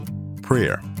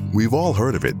Prayer. We've all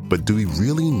heard of it, but do we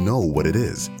really know what it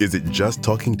is? Is it just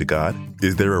talking to God?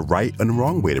 Is there a right and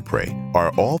wrong way to pray?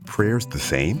 Are all prayers the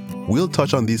same? We'll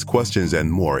touch on these questions and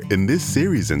more in this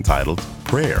series entitled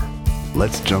Prayer.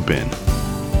 Let's jump in.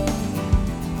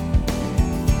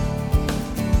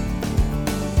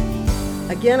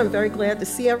 Again, I'm very glad to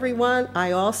see everyone.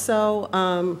 I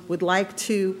also would like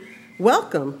to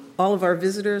welcome all of our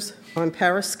visitors on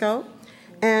Periscope.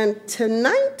 And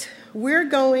tonight, we're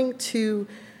going to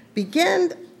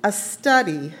begin a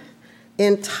study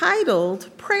entitled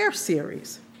Prayer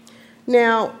Series.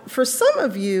 Now, for some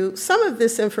of you, some of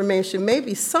this information may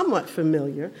be somewhat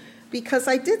familiar because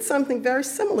I did something very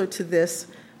similar to this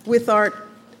with our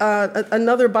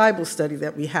another Bible study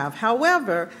that we have.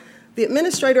 However, the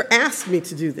administrator asked me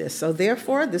to do this, so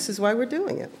therefore, this is why we're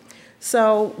doing it.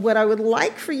 So what I would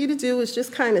like for you to do is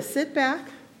just kind of sit back,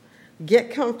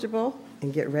 get comfortable,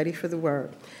 and get ready for the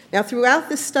word. Now, throughout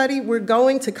this study, we're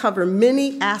going to cover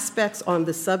many aspects on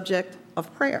the subject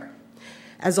of prayer.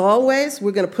 As always,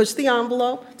 we're going to push the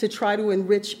envelope to try to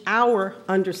enrich our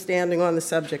understanding on the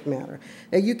subject matter.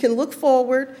 Now, you can look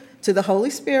forward to the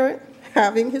Holy Spirit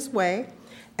having his way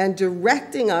and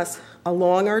directing us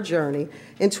along our journey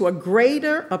into a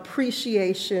greater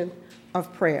appreciation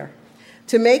of prayer.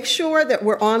 To make sure that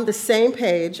we're on the same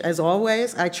page, as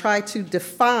always, I try to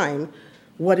define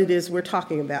what it is we're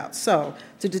talking about. So,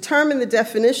 to determine the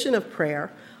definition of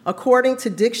prayer, according to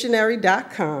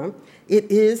dictionary.com,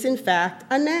 it is, in fact,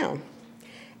 a noun.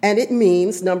 And it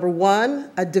means, number one,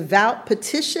 a devout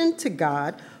petition to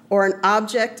God or an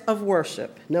object of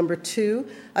worship. Number two,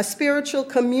 a spiritual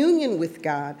communion with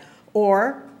God,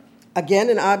 or,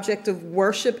 again, an object of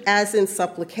worship as in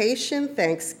supplication,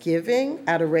 thanksgiving,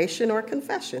 adoration, or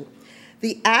confession.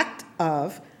 The act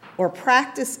of or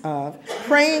practice of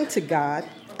praying to God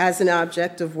as an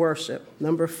object of worship.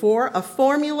 Number four, a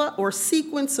formula or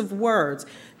sequence of words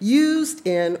used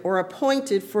in or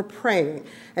appointed for praying.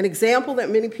 An example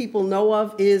that many people know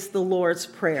of is the Lord's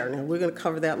Prayer. Now, we're going to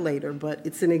cover that later, but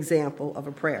it's an example of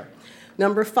a prayer.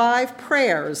 Number five,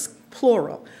 prayers,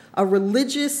 plural, a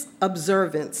religious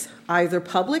observance, either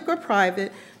public or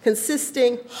private,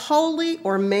 consisting wholly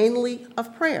or mainly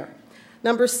of prayer.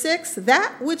 Number six,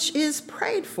 that which is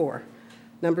prayed for.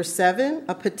 Number seven,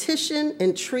 a petition,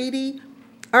 entreaty,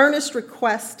 earnest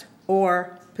request,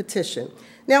 or petition.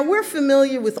 Now, we're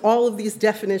familiar with all of these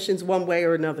definitions one way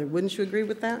or another. Wouldn't you agree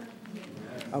with that?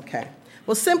 Okay.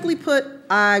 Well, simply put,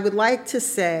 I would like to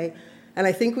say, and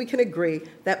I think we can agree,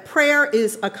 that prayer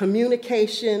is a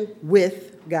communication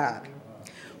with God.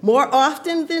 More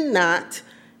often than not,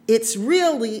 it's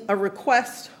really a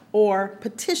request or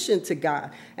petition to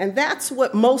God. And that's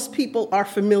what most people are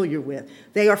familiar with.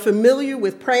 They are familiar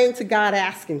with praying to God,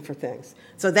 asking for things.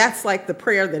 So that's like the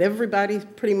prayer that everybody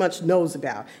pretty much knows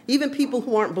about. Even people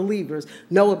who aren't believers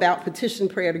know about petition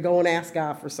prayer to go and ask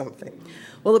God for something.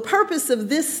 Well, the purpose of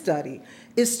this study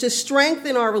is to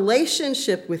strengthen our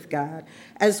relationship with God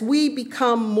as we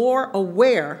become more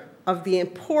aware of the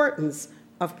importance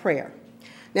of prayer.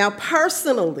 Now,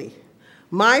 personally,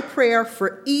 my prayer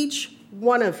for each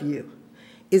one of you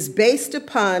is based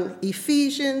upon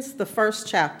Ephesians, the first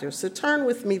chapter. So turn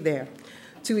with me there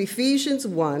to Ephesians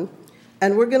 1,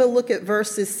 and we're going to look at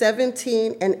verses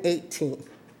 17 and 18.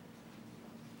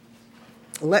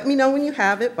 Let me know when you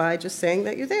have it by just saying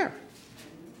that you're there.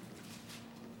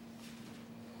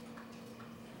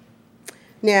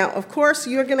 Now, of course,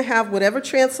 you're going to have whatever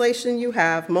translation you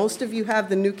have. Most of you have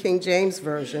the New King James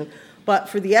Version, but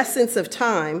for the essence of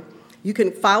time, you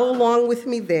can follow along with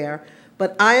me there.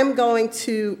 But I am going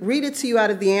to read it to you out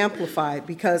of the Amplified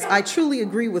because I truly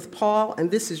agree with Paul,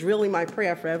 and this is really my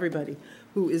prayer for everybody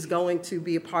who is going to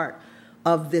be a part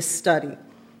of this study.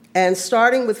 And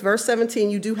starting with verse 17,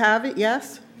 you do have it,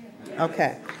 yes?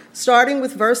 Okay. Starting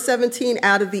with verse 17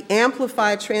 out of the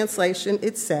Amplified translation,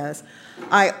 it says,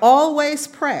 I always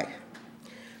pray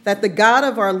that the God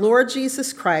of our Lord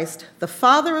Jesus Christ, the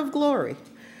Father of glory,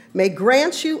 may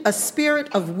grant you a spirit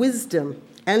of wisdom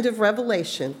and of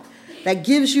revelation that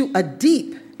gives you a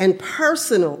deep and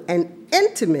personal and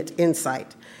intimate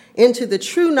insight into the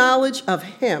true knowledge of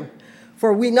him.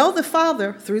 For we know the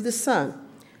Father through the Son.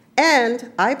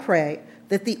 And I pray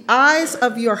that the eyes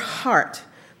of your heart,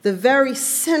 the very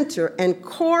center and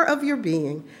core of your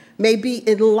being, may be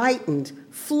enlightened,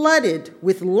 flooded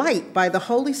with light by the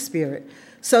Holy Spirit,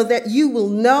 so that you will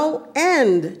know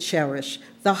and cherish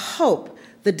the hope,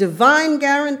 the divine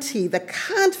guarantee, the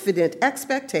confident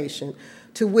expectation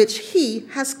to which he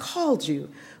has called you,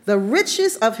 the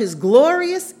riches of his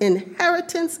glorious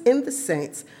inheritance in the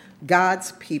saints,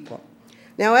 God's people.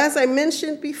 Now, as I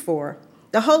mentioned before,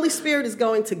 the Holy Spirit is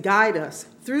going to guide us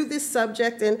through this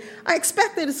subject, and I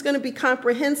expect that it's going to be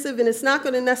comprehensive, and it's not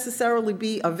going to necessarily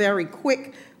be a very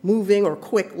quick moving or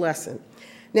quick lesson.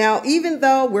 Now, even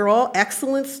though we're all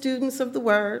excellent students of the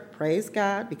Word, praise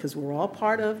God, because we're all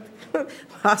part of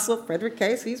Apostle Frederick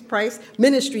Casey's Price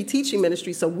ministry, teaching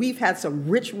ministry, so we've had some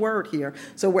rich Word here.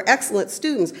 So we're excellent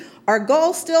students. Our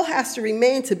goal still has to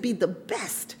remain to be the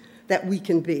best that we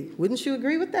can be. Wouldn't you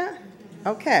agree with that?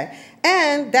 Okay.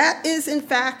 And that is, in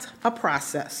fact, a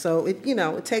process. So, it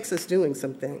takes us doing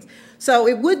some things. So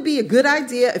it would be a good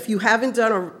idea, if you haven't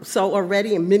done so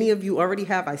already, and many of you already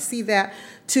have, I see that,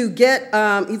 to get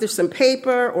either some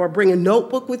paper or bring a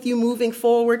notebook with you moving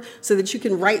forward so that you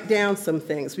can write down some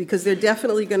things, because there are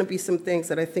definitely going to be some things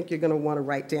that I think you're going to want to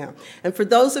write down. And for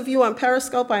those of you on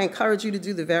Periscope, I encourage you to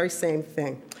do the very same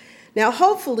thing. Now,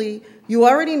 hopefully, you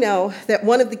already know that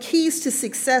one of the keys to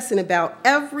success in about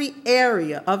every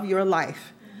area of your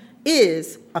life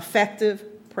is effective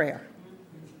prayer.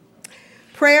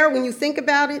 Prayer, when you think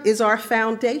about it, is our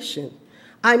foundation.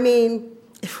 I mean,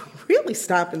 if we really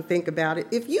stop and think about it,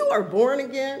 if you are born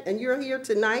again and you're here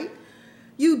tonight,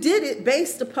 you did it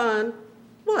based upon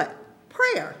what?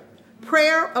 Prayer.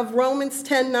 Prayer of Romans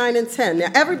 10, 9, and 10. Now,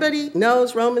 everybody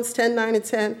knows Romans 10, 9, and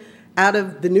 10 out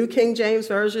of the New King James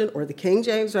Version or the King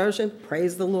James Version.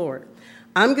 Praise the Lord.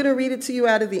 I'm going to read it to you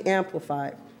out of the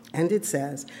Amplified. And it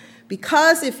says,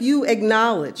 because if you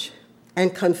acknowledge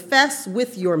and confess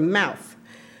with your mouth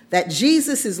that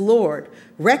Jesus is Lord,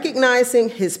 recognizing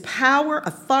his power,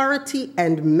 authority,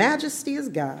 and majesty as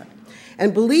God,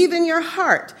 and believe in your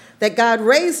heart that God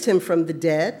raised him from the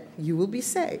dead, you will be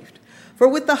saved. For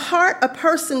with the heart a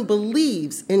person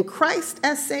believes in Christ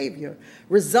as Savior,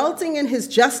 resulting in his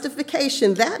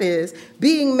justification, that is,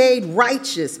 being made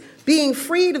righteous, being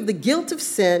freed of the guilt of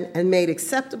sin, and made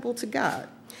acceptable to God.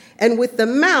 And with the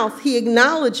mouth he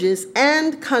acknowledges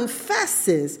and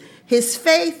confesses his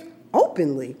faith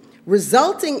openly,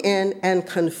 resulting in and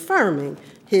confirming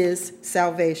his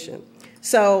salvation.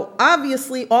 So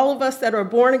obviously, all of us that are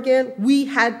born again, we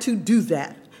had to do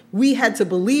that. We had to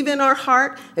believe in our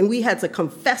heart, and we had to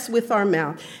confess with our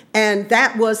mouth. And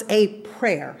that was a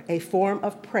prayer, a form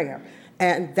of prayer.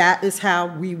 And that is how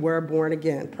we were born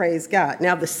again. Praise God.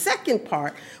 Now, the second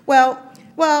part,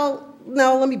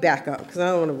 no, let me back up because I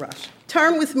don't want to rush.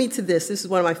 Turn with me to this. This is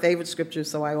one of my favorite scriptures,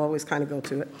 so I always kind of go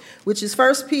to it, which is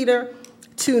 1 Peter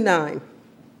 2:9.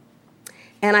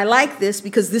 And I like this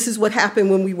because this is what happened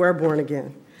when we were born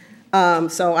again.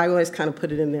 So I always kind of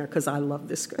put it in there because I love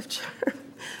this scripture.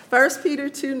 1 Peter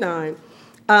 2:9.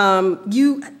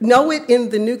 You know it in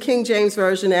the New King James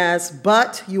Version as,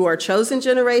 but you are a chosen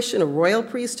generation, a royal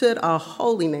priesthood, a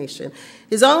holy nation,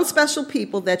 his own special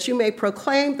people, that you may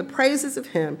proclaim the praises of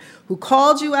him who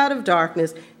called you out of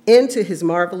darkness into his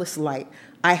marvelous light.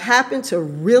 I happen to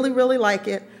really, really like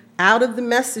it out of the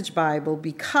Message Bible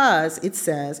because it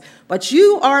says, but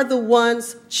you are the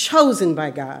ones chosen by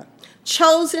God,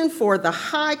 chosen for the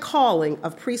high calling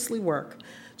of priestly work,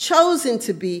 chosen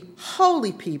to be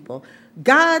holy people,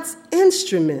 God's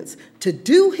instruments to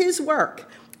do his work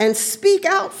and speak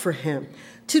out for him,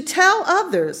 to tell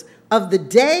others of the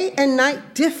day and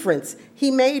night difference he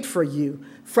made for you,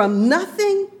 from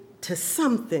nothing to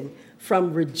something,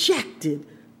 from rejected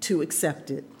to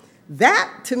accepted.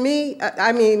 That, to me,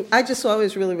 I just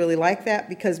always really, really like that,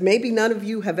 because maybe none of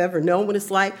you have ever known what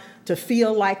it's like to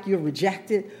feel like you're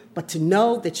rejected, but to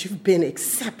know that you've been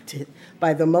accepted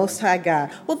by the Most High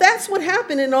God. Well, that's what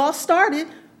happened, and it all started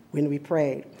when we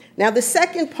prayed. Now, the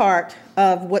second part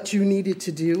of what you needed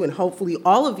to do, and hopefully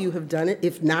all of you have done it,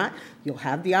 if not, you'll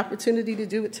have the opportunity to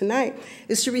do it tonight,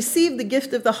 is to receive the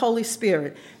gift of the Holy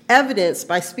Spirit, evidenced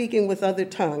by speaking with other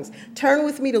tongues. Turn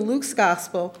with me to Luke's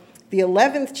Gospel, the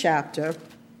 11th chapter,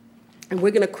 and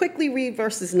we're going to quickly read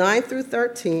verses 9 through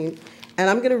 13, and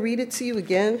I'm going to read it to you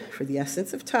again for the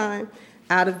essence of time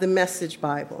out of the Message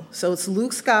Bible. So it's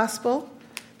Luke's Gospel,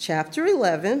 chapter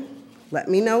 11. Let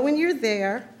me know when you're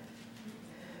there.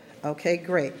 Okay,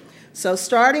 great. So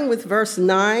starting with verse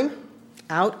 9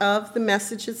 out of the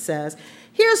Message, it says,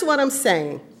 here's what I'm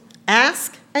saying.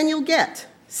 Ask and you'll get.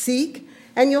 Seek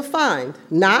and you'll find.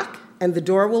 Knock and the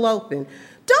door will open.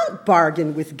 Don't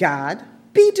bargain with God.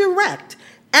 Be direct.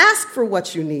 Ask for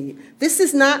what you need. This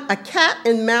is not a cat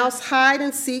and mouse hide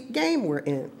and seek game we're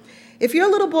in. If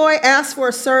your little boy asks for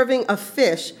a serving of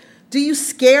fish, do you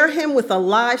scare him with a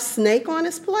live snake on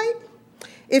his plate?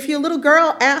 If your little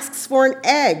girl asks for an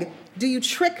egg, do you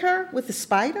trick her with a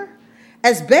spider?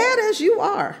 As bad as you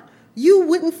are, you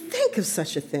wouldn't think of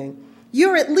such a thing.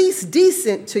 You're at least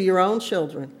decent to your own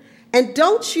children. And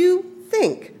don't you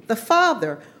think the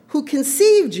Father who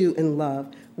conceived you in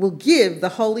love will give the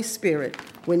Holy Spirit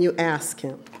when you ask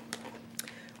him?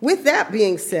 With that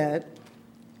being said,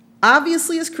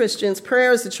 obviously as Christians,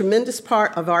 prayer is a tremendous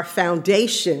part of our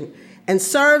foundation and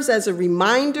serves as a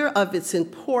reminder of its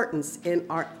importance in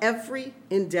our every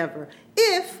endeavor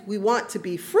if we want to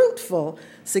be fruitful,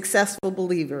 successful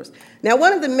believers. Now,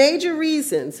 one of the major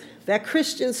reasons that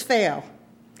Christians fail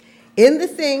in the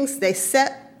things they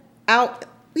set out,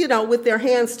 with their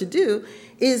hands to do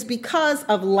is because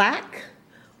of lack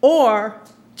or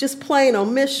just plain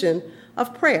omission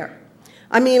of prayer.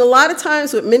 I mean, a lot of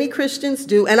times what many Christians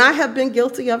do, and I have been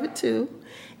guilty of it too,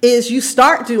 is you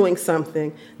start doing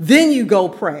something, then you go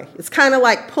pray. It's kind of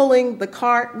like pulling the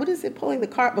cart. What is it? Pulling the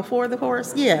cart before the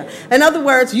horse? Yeah. In other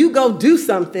words, you go do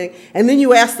something, and then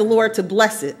you ask the Lord to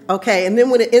bless it, okay? And then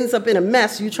when it ends up in a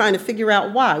mess, you're trying to figure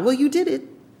out why. Well, you did it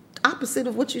opposite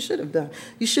of what you should have done.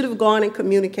 You should have gone and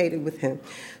communicated with him.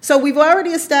 So we've already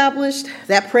established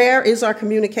that prayer is our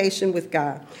communication with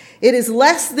God. It is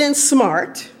less than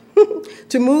smart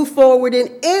to move forward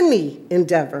in any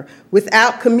endeavor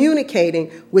without communicating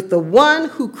with the one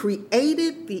who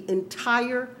created the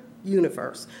entire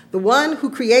universe, the one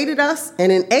who created us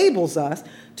and enables us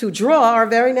to draw our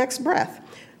very next breath.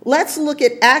 Let's look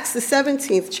at Acts, the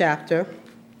 17th chapter,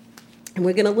 and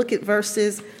we're going to look at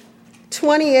verses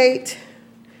 28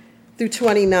 through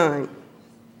 29.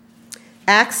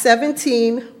 Acts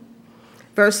 17,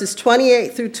 verses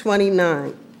 28 through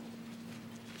 29.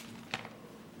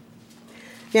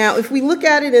 Now, if we look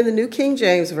at it in the New King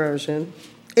James Version,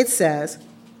 it says,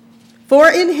 "For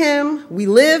in him we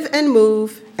live and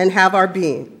move and have our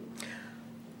being.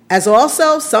 As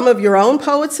also some of your own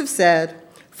poets have said,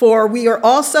 for we are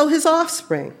also his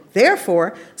offspring.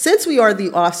 Therefore, since we are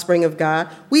the offspring of God,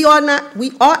 we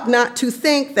ought not to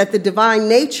think that the divine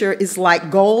nature is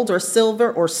like gold or silver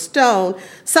or stone,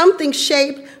 something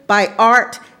shaped by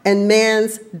art and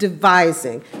man's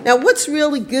devising." Now, what's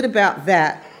really good about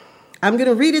that? I'm going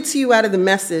to read it to you out of the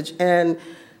Message, and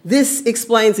this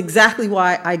explains exactly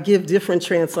why I give different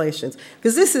translations.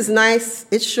 Because this is nice,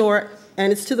 it's short,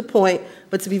 and it's to the point.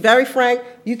 But to be very frank,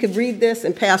 you could read this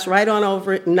and pass right on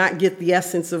over it and not get the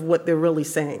essence of what they're really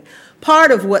saying. Part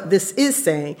of what this is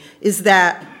saying is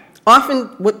that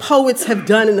often what poets have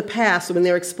done in the past when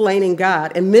they're explaining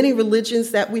God, and many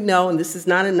religions that we know, and this is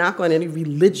not a knock on any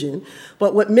religion,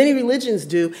 but what many religions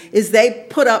do is they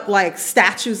put up like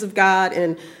statues of God,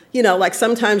 and like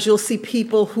sometimes you'll see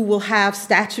people who will have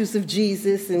statues of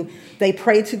Jesus and they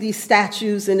pray to these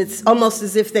statues, and it's almost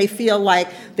as if they feel like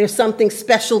there's something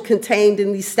special contained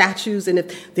in these statues, and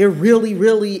if they're really,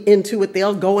 really into it,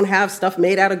 they'll go and have stuff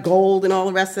made out of gold and all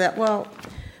the rest of that. Well,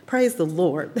 praise the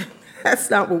Lord. That's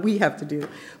not what we have to do.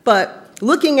 But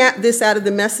looking at this out of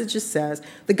the Message, it says,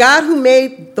 "The God who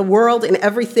made the world and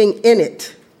everything in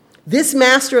it, this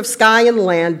master of sky and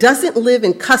land, doesn't live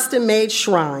in custom-made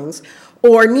shrines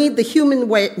or need the human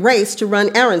race to run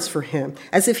errands for him,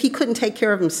 as if he couldn't take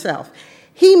care of himself.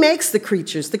 He makes the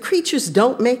creatures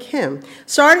don't make him.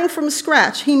 Starting from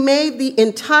scratch, he made the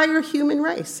entire human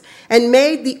race and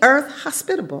made the earth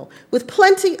hospitable, with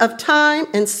plenty of time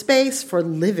and space for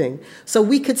living, so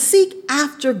we could seek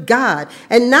after God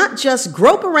and not just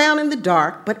grope around in the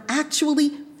dark, but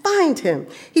actually find him.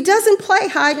 He doesn't play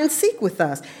hide and seek with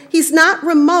us. He's not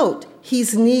remote,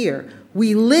 he's near.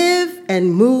 We live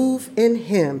and move in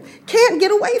him. Can't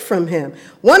get away from him.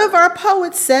 One of our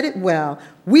poets said it well.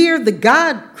 We're the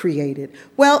God created.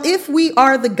 Well, if we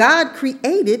are the God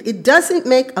created, it doesn't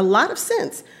make a lot of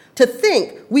sense to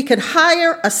think we could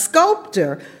hire a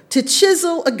sculptor to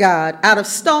chisel a God out of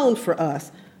stone for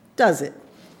us, does it?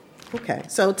 Okay,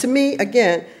 so to me,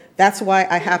 again, that's why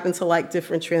I happen to like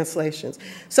different translations.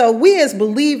 So we as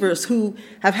believers who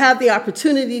have had the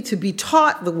opportunity to be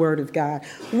taught the Word of God,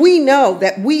 we know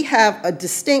that we have a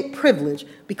distinct privilege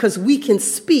because we can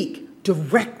speak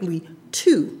directly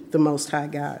to the Most High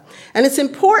God. And it's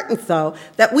important, though,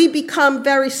 that we become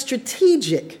very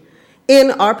strategic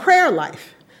in our prayer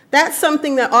life. That's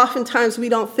something that oftentimes we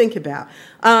don't think about.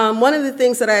 One of the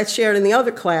things that I had shared in the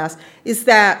other class is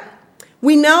that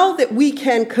we know that we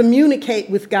can communicate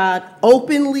with God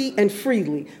openly and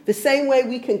freely, the same way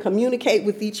we can communicate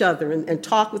with each other and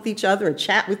talk with each other and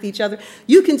chat with each other.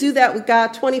 You can do that with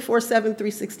God 24/7,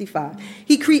 365.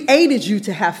 He created you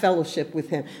to have fellowship with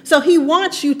him, so he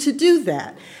wants you to do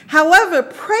that. However,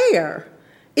 prayer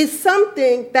is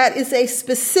something that is a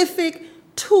specific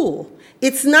tool.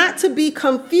 It's not to be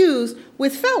confused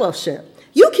with fellowship.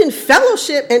 You can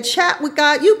fellowship and chat with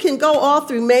God. You can go all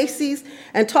through Macy's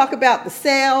and talk about the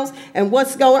sales and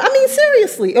what's going on. I mean,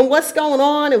 seriously, and what's going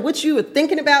on and what you were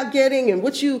thinking about getting and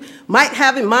what you might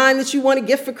have in mind that you want to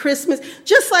get for Christmas,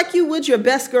 just like you would your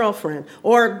best girlfriend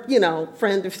or,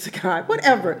 friend of God,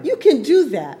 whatever. You can do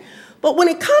that. But when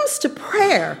it comes to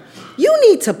prayer, you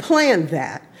need to plan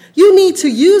that. You need to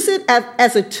use it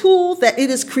as a tool that it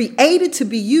is created to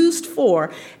be used for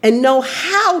and know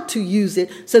how to use it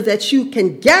so that you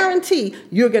can guarantee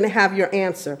you're going to have your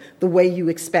answer the way you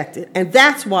expect it. And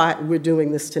that's why we're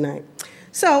doing this tonight.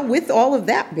 So with all of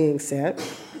that being said,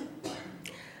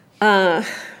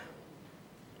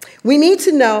 we need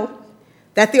to know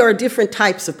that there are different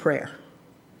types of prayer.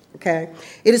 Okay?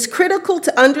 It is critical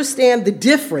to understand the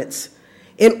difference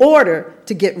in order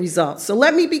to get results. So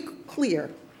let me be clear.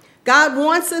 God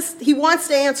wants us, he wants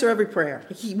to answer every prayer.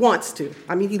 He wants to.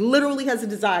 I mean, he literally has a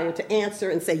desire to answer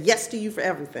and say yes to you for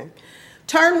everything.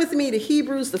 Turn with me to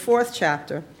Hebrews, the 4th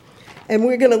chapter, and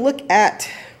we're going to look at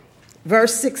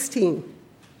verse 16.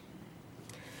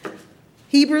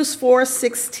 Hebrews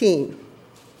 4:16.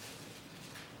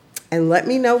 And let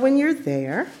me know when you're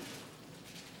there.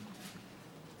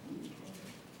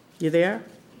 You there?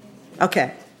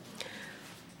 Okay.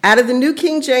 Out of the New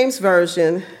King James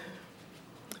Version.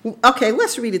 Okay,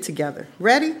 let's read it together.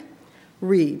 Ready?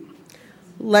 Read.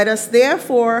 Let us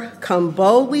therefore come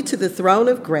boldly to the throne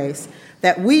of grace,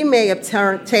 that we may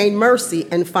obtain mercy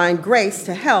and find grace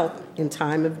to help in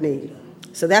time of need.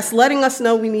 So that's letting us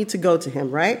know we need to go to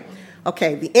him, right?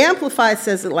 Okay, the Amplified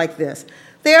says it like this.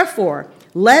 Therefore,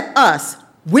 let us,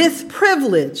 with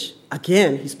privilege,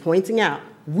 again, he's pointing out,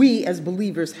 we as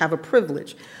believers have a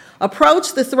privilege,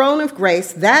 approach the throne of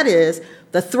grace, that is,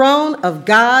 the throne of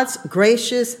God's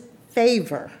gracious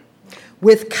favor,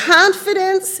 with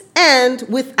confidence and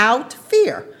without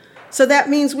fear. So that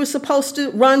means we're supposed to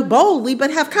run boldly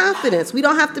but have confidence. We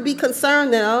don't have to be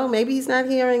concerned that, oh, maybe he's not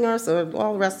hearing us or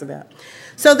all the rest of that.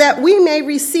 So that we may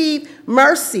receive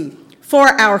mercy for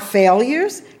our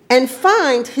failures and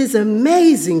find his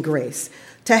amazing grace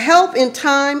to help in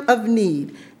time of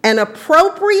need, an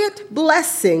appropriate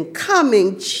blessing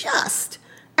coming just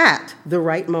at the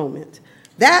right moment.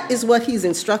 That is what he's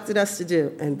instructed us to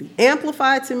do. And the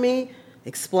Amplified, to me,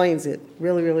 explains it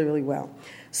really, really, really well.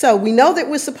 So we know that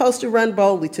we're supposed to run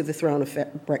boldly to the throne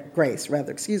of grace,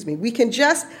 We can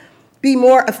just be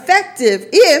more effective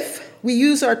if we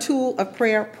use our tool of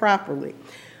prayer properly.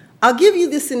 I'll give you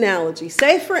this analogy.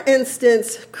 Say, for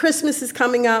instance, Christmas is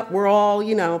coming up. We're all,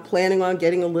 planning on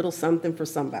getting a little something for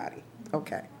somebody.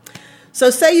 Okay. So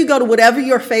say you go to whatever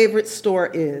your favorite store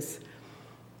is.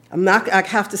 I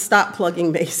have to stop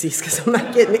plugging Macy's because I'm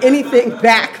not getting anything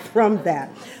back from that.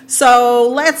 So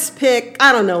let's pick,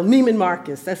 Neiman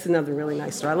Marcus. That's another really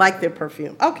nice store. I like their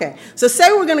perfume. Okay. So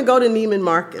say we're going to go to Neiman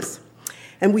Marcus.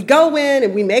 And we go in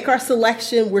and we make our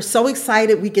selection. We're so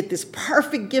excited. We get this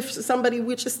perfect gift for somebody.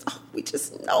 We just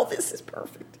know this is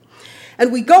perfect.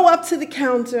 And we go up to the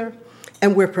counter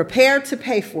and we're prepared to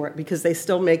pay for it because they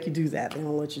still make you do that. They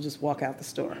don't let you just walk out the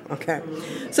store, okay?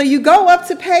 So you go up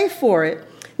to pay for it.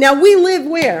 Now, we live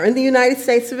where? In the United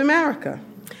States of America.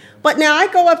 But now I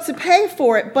go up to pay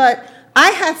for it, but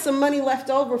I had some money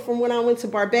left over from when I went to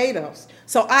Barbados.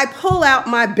 So I pull out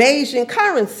my Bayesian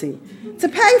currency to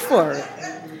pay for it.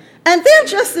 And they're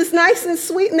just as nice and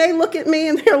sweet, and they look at me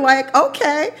and they're like,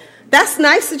 okay, that's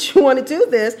nice that you want to do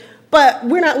this, but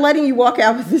we're not letting you walk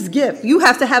out with this gift. You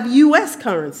have to have U.S.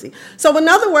 currency. So in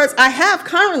other words, I have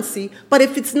currency, but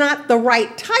if it's not the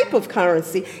right type of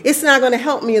currency, it's not going to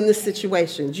help me in this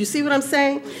situation. Do you see what I'm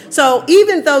saying? So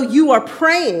even though you are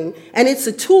praying and it's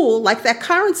a tool, like that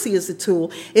currency is a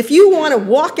tool, if you want to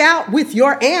walk out with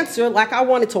your answer, like I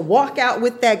wanted to walk out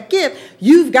with that gift,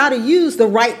 you've got to use the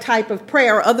right type of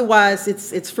prayer, otherwise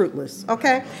it's fruitless,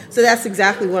 okay? So that's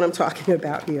exactly what I'm talking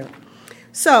about here.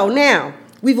 So now,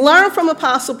 we've learned from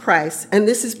Apostle Price, and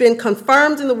this has been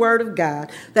confirmed in the Word of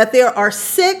God, that there are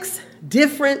 6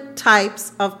 different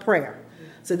types of prayer.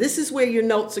 So this is where your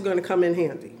notes are going to come in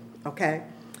handy, okay?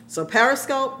 So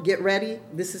Periscope, get ready.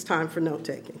 This is time for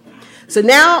note-taking. So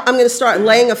now I'm going to start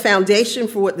laying a foundation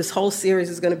for what this whole series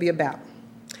is going to be about.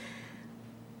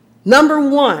 Number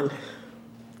 1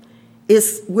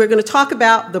 is we're going to talk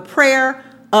about the prayer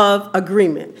of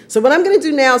agreement. So what I'm going to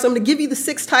do now is I'm going to give you the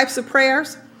 6 types of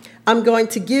prayers. I'm going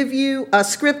to give you a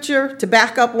scripture to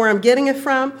back up where I'm getting it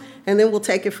from, and then we'll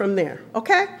take it from there,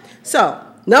 okay? So,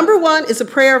 number 1 is a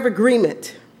prayer of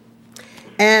agreement.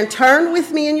 And turn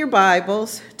with me in your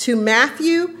Bibles to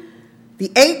Matthew, the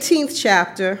 18th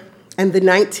chapter, and the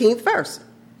 19th verse.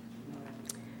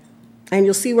 And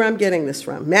you'll see where I'm getting this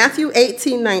from. Matthew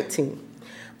 18:19.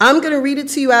 I'm going to read it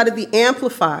to you out of the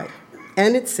Amplified,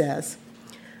 and it says,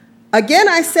 "Again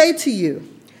I say to you,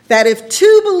 that if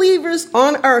 2 believers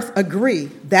on earth agree,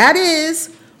 that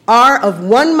is, are of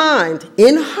one mind,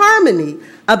 in harmony,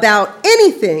 about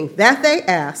anything that they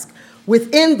ask,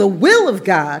 within the will of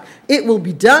God, it will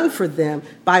be done for them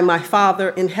by my Father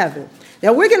in heaven.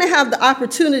 Now, we're going to have the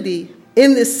opportunity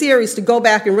in this series to go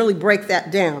back and really break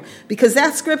that down, because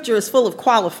that scripture is full of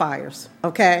qualifiers,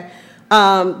 okay?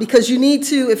 Because you need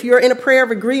to, if you're in a prayer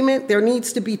of agreement, there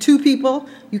needs to be two people.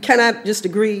 You cannot just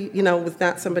agree, with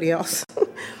not somebody else.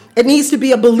 It needs to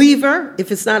be a believer.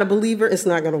 If it's not a believer, it's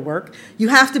not going to work. You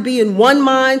have to be in one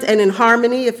mind and in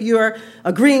harmony. If you're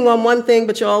agreeing on one thing,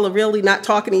 but you all are really not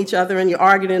talking to each other and you're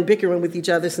arguing and bickering with each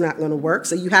other, it's not going to work.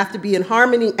 So you have to be in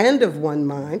harmony and of one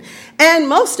mind. And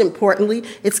most importantly,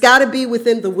 it's got to be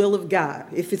within the will of God.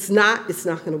 If it's not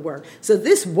going to work. So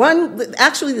this one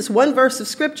verse of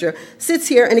scripture sits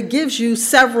here and it gives you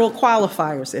several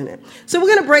qualifiers in it. So we're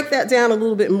going to break that down a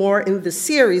little bit more in the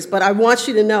series, but I want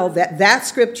you to know that that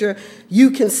scripture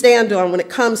you can stand on when it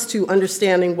comes to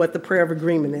understanding what the prayer of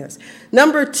agreement is.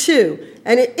 Number 2,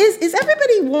 and is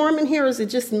everybody warm in here or is it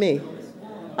just me?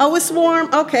 Oh, it's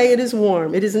warm? Okay, it is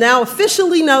warm. It is now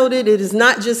officially noted. It is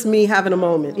not just me having a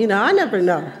moment. I never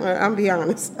know. I'll be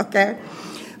honest, okay?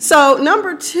 So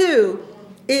number 2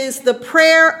 is the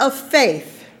prayer of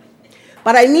faith.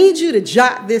 But I need you to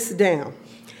jot this down.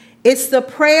 It's the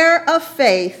prayer of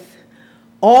faith,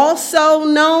 also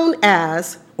known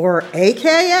as, or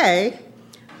AKA,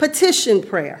 petition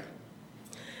prayer.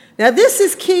 Now, this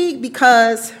is key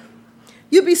because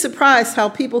you'd be surprised how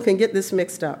people can get this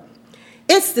mixed up.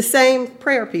 It's the same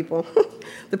prayer, people.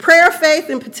 The prayer of faith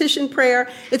and petition prayer,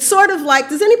 it's sort of like,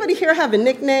 does anybody here have a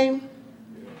nickname?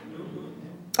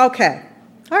 Okay.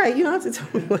 All right, you don't have to tell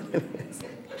me what it is.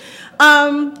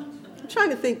 I'm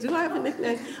trying to think, do I have a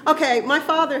nickname? Okay, my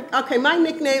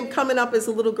nickname coming up as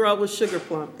a little girl was Sugar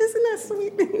Plum. Isn't that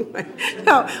sweet? Anyway,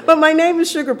 no, but my name is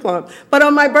Sugar Plum. But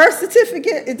on my birth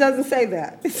certificate, it doesn't say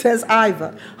that. It says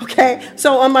Iva, okay?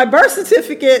 So on my birth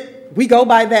certificate, we go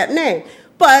by that name.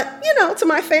 But, to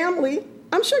my family,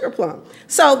 I'm Sugar Plum.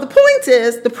 So the point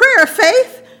is, the prayer of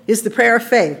faith is the prayer of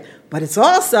faith, but it's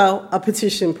also a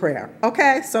petition prayer,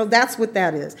 okay? So that's what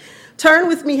that is. Turn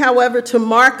with me, however, to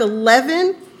Mark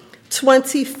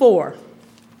 11:24,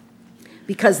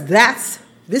 because this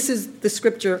is the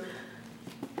scripture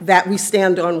that we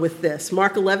stand on with this.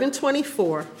 Mark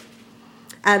 11:24,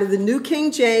 out of the New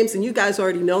King James, and you guys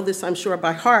already know this, I'm sure,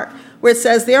 by heart, where it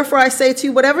says, "Therefore I say to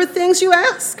you, whatever things you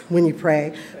ask when you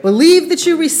pray, believe that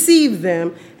you receive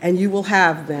them and you will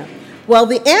have them." Well,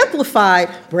 the Amplified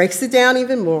breaks it down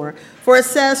even more, for it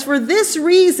says, "For this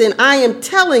reason I am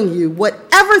telling you,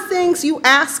 whatever things you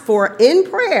ask for in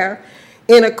prayer,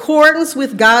 in accordance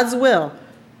with God's will,"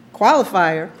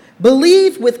 qualifier,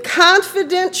 "believe with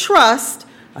confident trust,"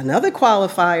 another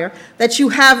qualifier, "that you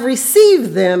have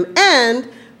received them and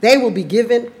they will be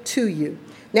given to you."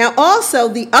 Now, also,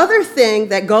 the other thing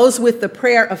that goes with the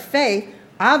prayer of faith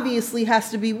obviously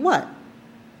has to be what?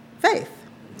 Faith.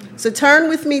 So turn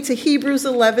with me to Hebrews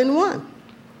 11:1.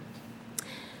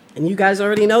 And you guys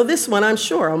already know this one, I'm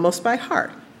sure, almost by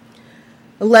heart.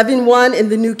 11:1 in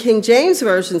the New King James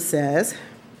Version says,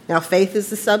 "Now faith is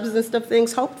the substance of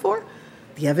things hoped for,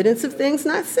 the evidence of things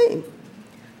not seen."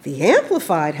 The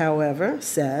Amplified, however,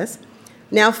 says,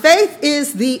 "Now faith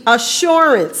is the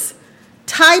assurance,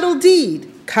 title deed,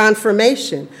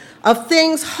 confirmation of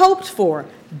things hoped for,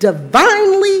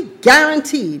 divinely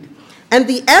guaranteed, and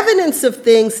the evidence of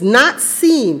things not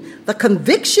seen, the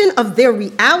conviction of their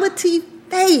reality.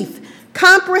 Faith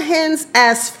comprehends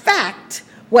as fact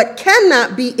what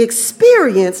cannot be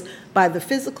experienced by the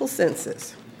physical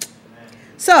senses."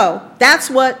 So that's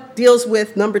what deals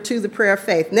with number 2, the prayer of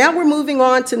faith. Now we're moving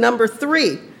on to number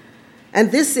 3,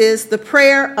 and this is the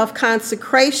prayer of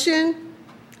consecration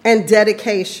and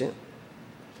dedication.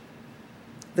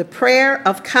 The prayer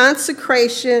of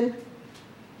consecration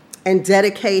and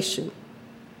dedication.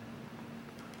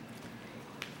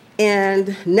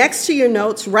 And next to your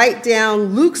notes, write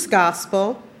down Luke's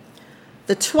Gospel,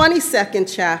 the 22nd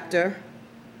chapter,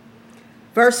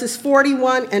 verses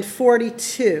 41 and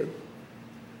 42.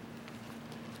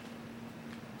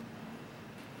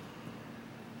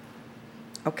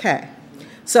 Okay,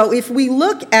 so if we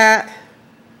look at,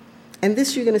 and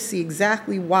this you're going to see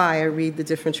exactly why I read the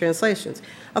different translations.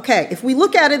 Okay, if we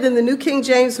look at it in the New King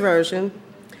James Version,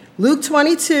 Luke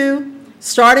 22,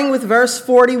 starting with verse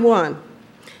 41,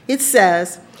 it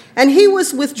says, "And he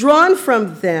was withdrawn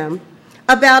from them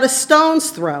about a stone's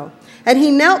throw, and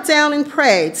he knelt down and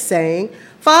prayed, saying,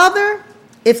 'Father,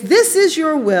 if this is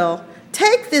your will,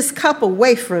 take this cup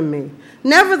away from me.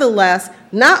 Nevertheless,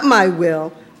 not my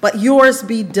will, but yours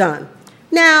be done.'"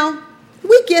 Now,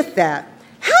 we get that.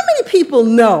 How many people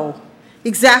know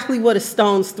exactly what a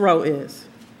stone's throw is?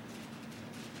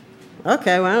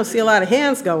 Okay, well, I don't see a lot of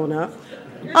hands going up.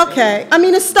 Okay, I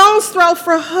mean, a stone's throw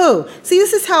for who? See,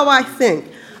 this is how I think.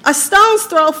 A stone's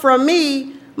throw for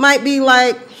me might be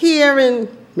like here and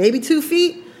maybe 2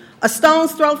 feet. A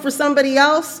stone's throw for somebody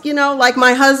else, like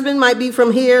my husband might be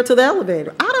from here to the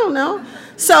elevator. I don't know.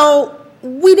 So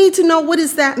we need to know, what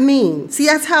does that mean? See,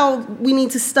 that's how we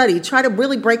need to study, try to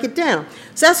really break it down.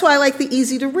 So that's why I like the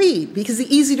easy to read, because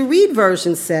the easy to read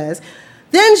version says,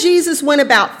 then Jesus went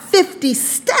about 50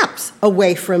 steps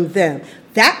away from them.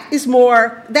 That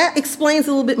explains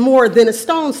a little bit more than a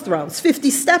stone's throw. It's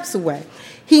 50 steps away.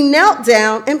 He knelt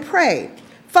down and prayed,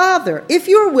 Father, if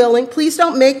you are willing, please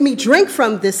don't make me drink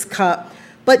from this cup,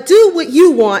 but do what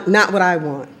you want, not what I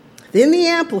want. Then the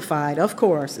Amplified, of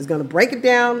course, is going to break it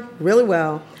down really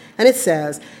well. And it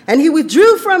says, and he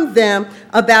withdrew from them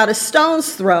about a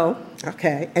stone's throw,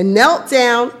 and knelt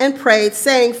down and prayed,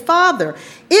 saying, Father,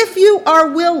 if you are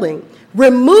willing,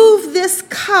 remove this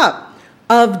cup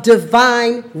of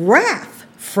divine wrath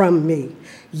from me.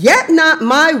 Yet not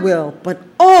my will, but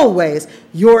always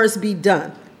yours be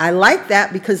done. I like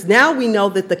that because now we know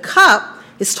that the cup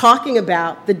is talking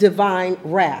about the divine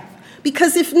wrath.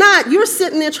 Because if not, you're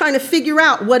sitting there trying to figure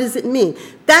out, what does it mean?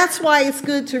 That's why it's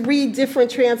good to read different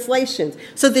translations,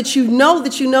 so that you know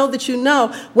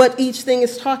what each thing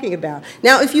is talking about.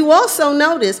 Now, if you also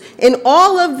notice, in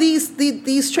all of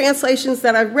these translations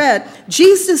that I've read,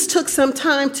 Jesus took some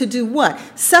time to do what?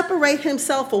 Separate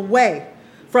himself away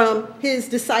from his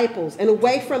disciples and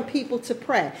away from people to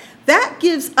pray. That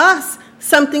gives us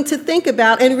something to think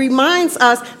about and reminds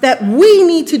us that we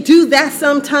need to do that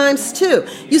sometimes too.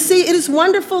 You see, it is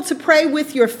wonderful to pray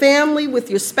with your family, with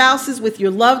your spouses, with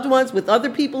your loved ones, with other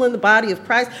people in the body of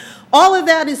Christ. All of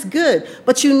that is good,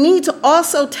 but you need to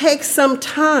also take some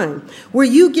time where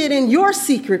you get in your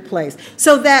secret place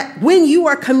so that when you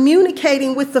are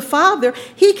communicating with the Father,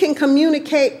 he can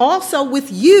communicate also with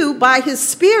you by his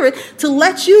Spirit to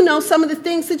let you know some of the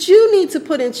things that you need to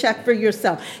put in check for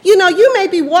yourself. You may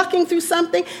be walking through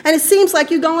something and it seems like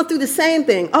you're going through the same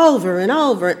thing over and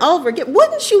over and over again.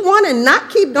 Wouldn't you want to not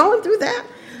keep going through that?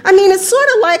 I mean, it's sort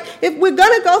of like if we're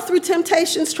going to go through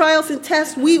temptations, trials, and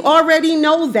tests, we already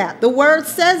know that. The word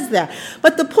says that.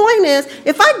 But the point is,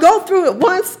 if I go through it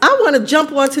once, I want to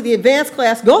jump onto the advanced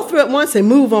class, go through it once, and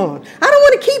move on. I don't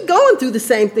want to keep going through the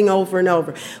same thing over and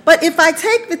over. But if I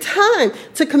take the time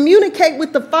to communicate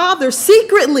with the Father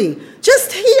secretly,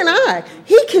 just he and I,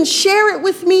 he can share it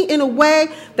with me in a way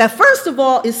that, first of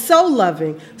all, is so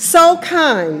loving, so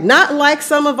kind, not like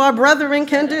some of our brethren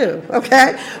can do,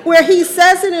 okay? Where he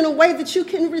says it in a way that you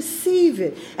can receive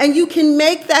it and you can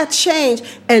make that change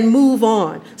and move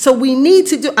on. So we need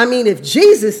to do, if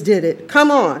Jesus did it,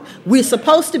 come on. We're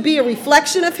supposed to be a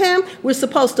reflection of him. We're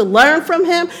supposed to learn from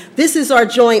him. This is our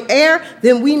joint heir.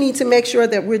 Then we need to make sure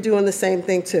that we're doing the same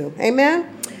thing too.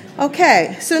 Amen?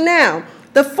 Okay, so now,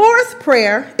 the fourth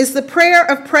prayer is the prayer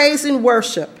of praise and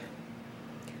worship.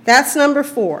 That's number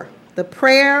 4, the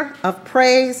prayer of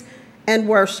praise and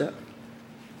worship.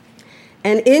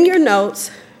 And in your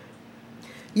notes,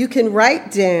 you can write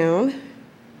down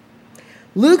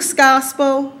Luke's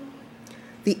Gospel,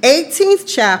 the 18th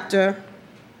chapter,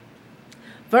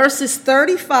 verses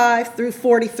 35 through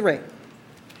 43.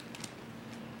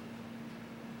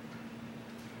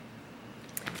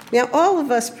 Now, all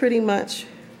of us pretty much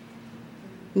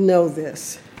know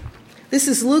this. This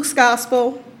is Luke's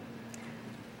Gospel,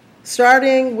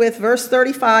 starting with verse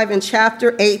 35 in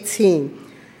chapter 18.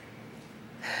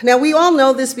 Now, we all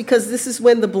know this because this is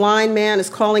when the blind man is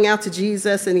calling out to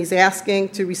Jesus and he's asking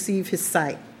to receive his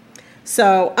sight.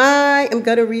 So I am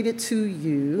going to read it to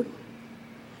you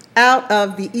out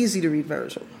of the easy-to-read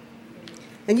version.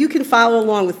 And you can follow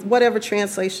along with whatever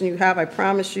translation you have. I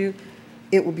promise you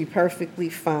it will be perfectly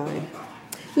fine.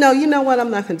 No, you know what?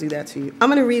 I'm not going to do that to you. I'm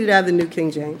going to read it out of the New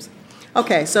King James.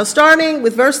 Okay, so starting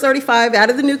with verse 35 out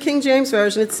of the New King James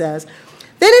Version, it says,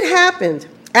 Then it happened,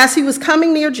 as he was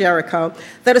coming near Jericho,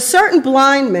 that a certain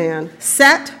blind man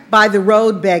sat by the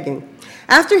road begging.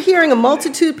 After hearing a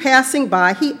multitude passing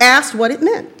by, he asked what it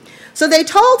meant. So they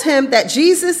told him that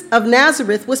Jesus of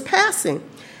Nazareth was passing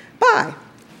by.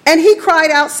 And he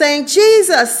cried out, saying,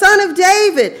 Jesus, Son of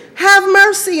David, have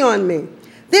mercy on me.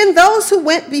 Then those who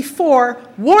went before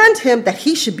warned him that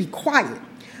he should be quiet.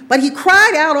 But he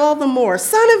cried out all the more,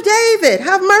 Son of David,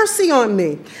 have mercy on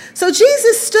me. So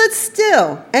Jesus stood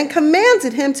still and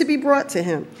commanded him to be brought to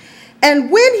him.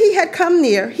 And when he had come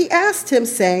near, he asked him,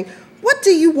 saying, What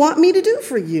do you want me to do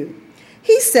for you?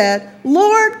 He said,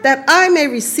 Lord, that I may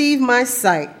receive my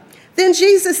sight. Then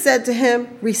Jesus said to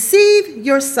him, Receive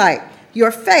your sight.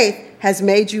 Your faith has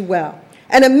made you well.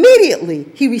 And immediately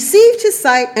he received his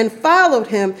sight and followed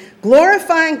him,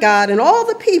 glorifying God. And all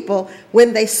the people,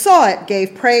 when they saw it,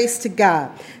 gave praise to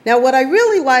God. Now, what I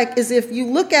really like is if you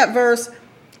look at verse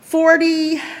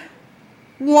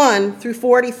 41 through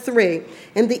 43,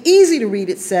 in the easy to read,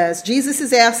 it says, Jesus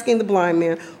is asking the blind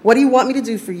man, what do you want me to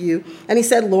do for you? And he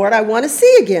said, Lord, I want to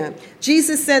see again.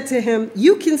 Jesus said to him,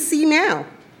 you can see now.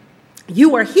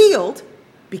 You are healed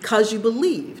because you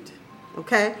believed.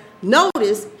 Okay?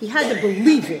 Notice he had to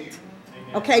believe it.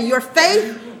 Okay? Your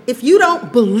faith, if you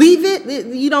don't believe it,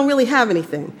 you don't really have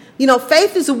anything. You know,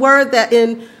 faith is a word that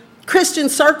in Christian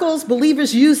circles,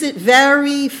 believers use it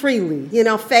very freely. You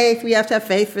know, faith, we have to have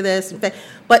faith for this.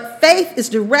 But faith is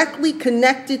directly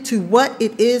connected to what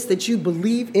it is that you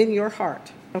believe in your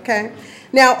heart. Okay?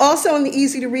 Now, also in the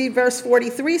easy to read, verse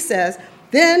 43 says,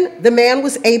 then the man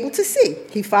was able to see.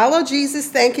 He followed Jesus,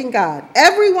 thanking God.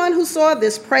 Everyone who saw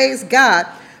this praised God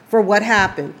for what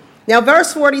happened. Now,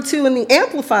 verse 42 in the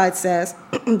Amplified says,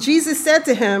 Jesus said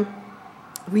to him,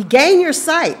 regain your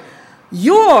sight.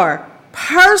 Your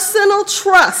personal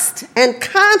trust and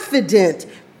confident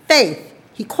faith.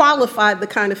 He qualified the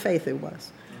kind of faith it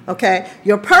was. Okay?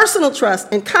 Your personal trust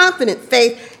and confident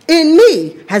faith in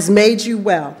me has made you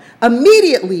well.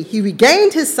 Immediately, he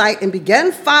regained his sight and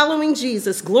began following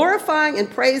Jesus, glorifying and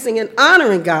praising and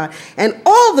honoring God. And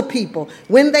all the people,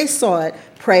 when they saw it,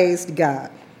 praised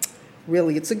God.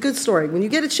 Really, it's a good story. When you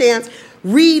get a chance,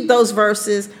 read those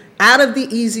verses out of the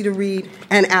easy to read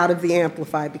and out of the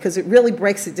Amplified, because it really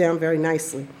breaks it down very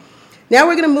nicely. Now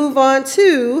we're going to move on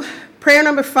to prayer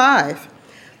number 5,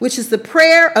 which is the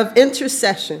prayer of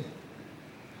intercession.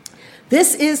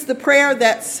 This is the prayer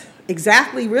that's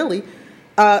exactly really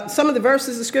some of the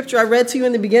verses of scripture I read to you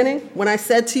in the beginning when I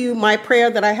said to you my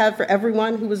prayer that I have for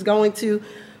everyone who is going to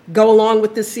go along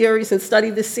with this series and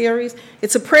study this series.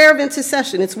 It's a prayer of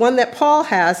intercession. It's one that Paul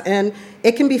has, and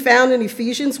it can be found in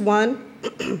Ephesians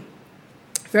 1,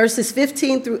 verses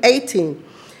 15 through 18.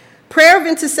 Prayer of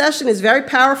intercession is very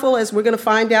powerful, as we're going to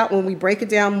find out when we break it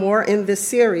down more in this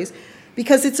series,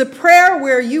 because it's a prayer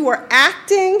where you are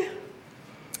acting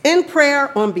in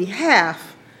prayer on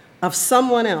behalf of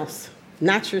someone else,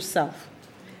 not yourself.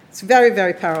 It's a very,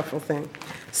 very powerful thing.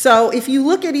 So if you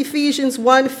look at Ephesians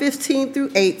 1, 15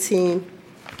 through 18,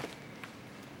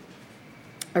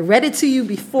 I read it to you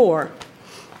before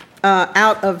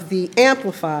out of the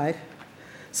Amplified.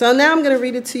 So now I'm going to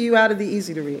read it to you out of the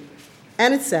easy to read.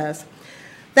 And it says,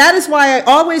 that is why I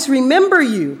always remember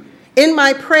you in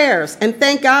my prayers and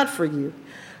thank God for you.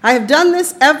 I have done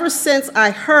this ever since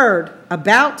I heard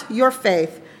about your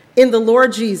faith in the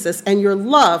Lord Jesus and your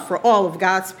love for all of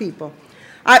God's people.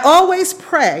 I always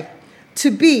pray to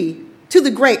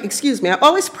the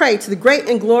great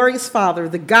and glorious Father,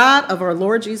 the God of our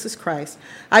Lord Jesus Christ.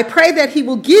 I pray that he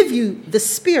will give you the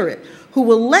Spirit who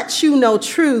will let you know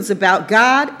truths about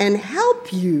God and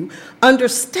help you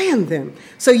understand them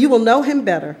so you will know him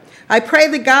better. I pray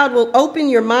that God will open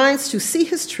your minds to see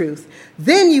his truth.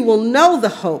 Then you will know the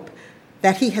hope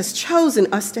that he has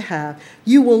chosen us to have.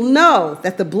 You will know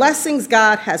that the blessings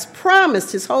God has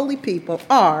promised his holy people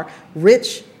are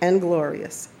rich and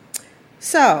glorious.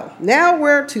 So now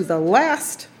we're to the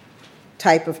last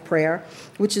type of prayer,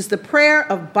 which is the prayer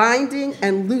of binding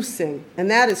and loosing, and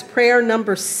that is prayer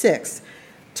number 6.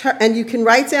 And you can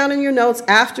write down in your notes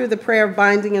after the prayer of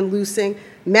binding and loosing,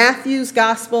 Matthew's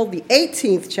Gospel, the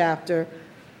 18th chapter,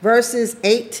 verses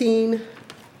 18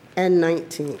 and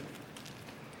 19.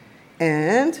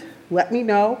 And let me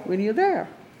know when you're there.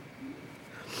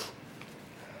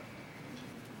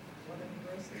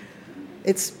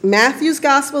 It's Matthew's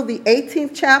Gospel, the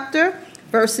 18th chapter,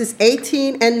 verses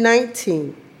 18 and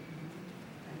 19.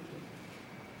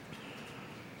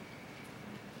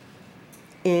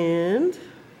 And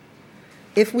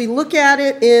if we look at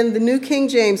it in the New King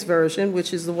James Version,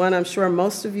 which is the one I'm sure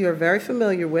most of you are very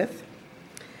familiar with,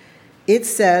 it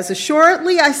says,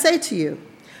 assuredly I say to you,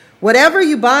 whatever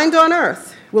you bind on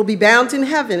earth will be bound in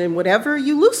heaven, and whatever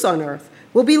you loose on earth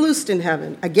will be loosed in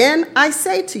heaven. Again, I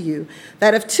say to you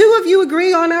that if 2 of you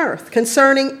agree on earth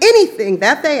concerning anything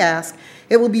that they ask,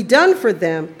 it will be done for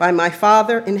them by my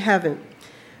Father in heaven.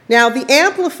 Now, the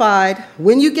Amplified,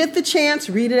 when you get the chance,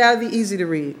 read it out of the easy to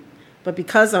read. But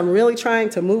because I'm really trying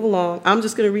to move along, I'm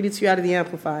just going to read it to you out of the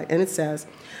Amplified. And it says,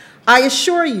 I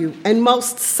assure you and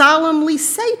most solemnly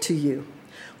say to you,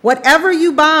 whatever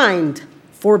you bind,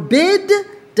 forbid,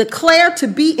 declare to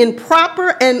be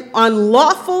improper and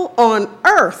unlawful on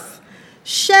earth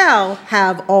shall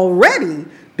have already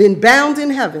been bound in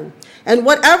heaven. And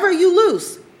whatever you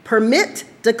loose, permit,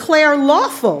 declare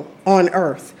lawful on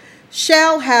earth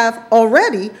shall have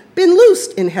already been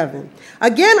loosed in heaven.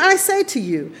 Again, I say to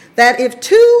you that if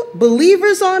two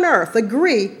believers on earth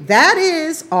agree, that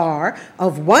is, are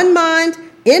of one mind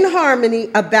in harmony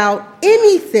about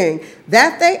anything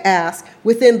that they ask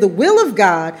within the will of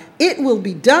God, it will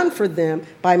be done for them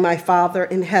by my Father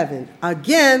in heaven.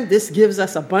 Again, this gives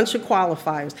us a bunch of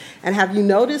qualifiers. And have you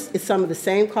noticed it's some of the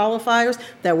same qualifiers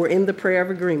that were in the prayer of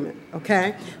agreement,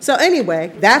 okay? So anyway,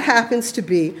 that happens to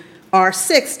be our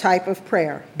sixth type of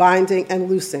prayer, binding and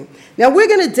loosing. Now, we're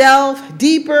going to delve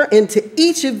deeper into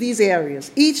each of these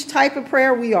areas, each type of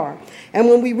prayer we are. And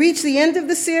when we reach the end of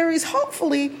the series,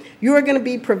 hopefully you're going to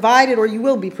be provided, or you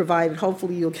will be provided,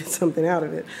 hopefully you'll get something out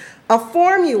of it, a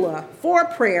formula for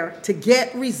prayer to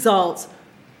get results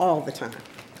all the time.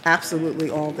 Absolutely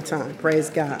all the time. Praise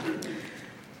God.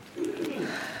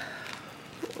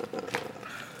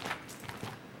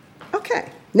 Okay,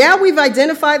 now we've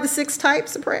identified the 6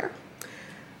 types of prayer.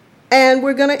 And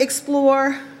we're going to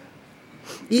explore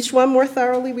each one more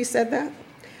thoroughly. We said that.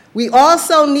 We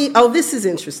also need, this is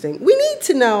interesting. We need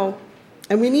to know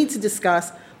and we need to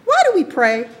discuss, why do we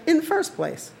pray in the first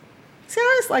place? See, I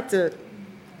always like to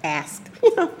ask,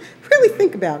 really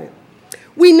think about it.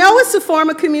 We know it's a form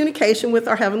of communication with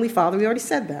our Heavenly Father. We already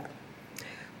said that.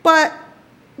 But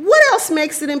what else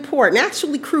makes it important,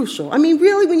 actually crucial? I mean,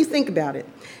 really, when you think about it.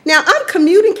 Now, I'm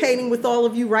communicating with all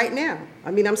of you right now.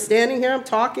 I mean, I'm standing here, I'm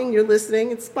talking, you're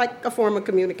listening. It's like a form of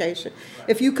communication.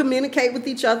 If you communicate with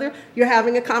each other, you're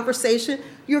having a conversation,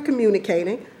 you're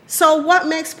communicating. So what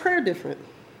makes prayer different?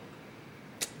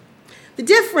 The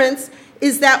difference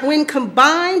is that when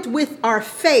combined with our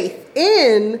faith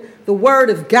in the Word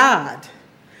of God,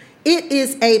 it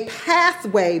is a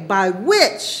pathway by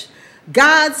which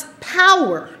God's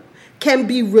power can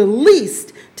be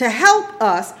released to help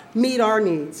us meet our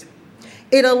needs.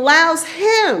 It allows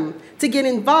Him to get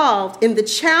involved in the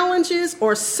challenges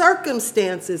or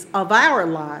circumstances of our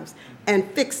lives and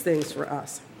fix things for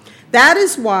us. That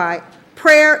is why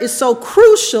prayer is so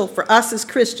crucial for us as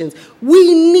Christians.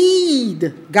 We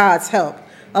need God's help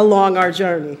along our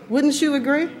journey. Wouldn't you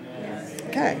agree? Yes.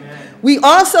 Okay. We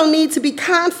also need to be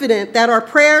confident that our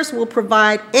prayers will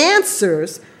provide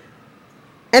answers.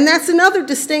 And that's another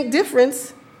distinct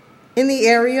difference in the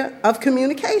area of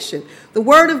communication. The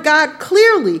Word of God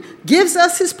clearly gives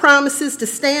us His promises to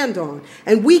stand on,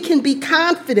 and we can be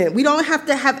confident. We don't have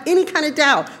to have any kind of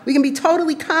doubt. We can be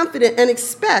totally confident and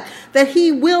expect that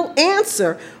He will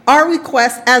answer our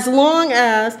request as long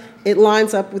as it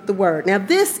lines up with the Word. Now,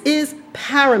 this is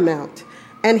paramount,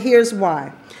 and here's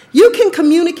why. You can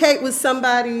communicate with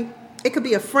somebody. It could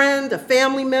be a friend, a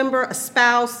family member, a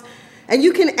spouse, and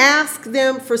you can ask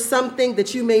them for something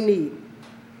that you may need.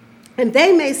 And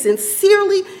they may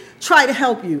sincerely try to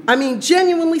help you. I mean,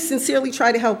 genuinely, sincerely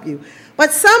try to help you.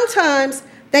 But sometimes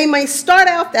they may start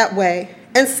out that way,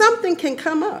 and something can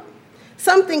come up.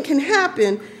 Something can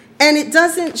happen, and it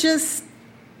doesn't just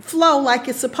flow like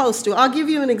it's supposed to. I'll give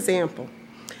you an example.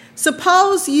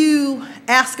 Suppose you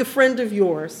ask a friend of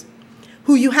yours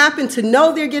who you happen to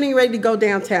know they're getting ready to go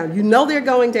downtown. You know they're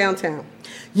going downtown.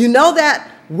 You know that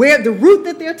where the route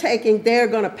that they're taking, they're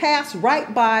going to pass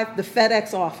right by the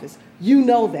FedEx office. You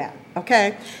know that,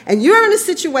 okay? And you're in a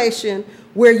situation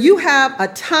where you have a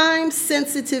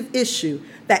time-sensitive issue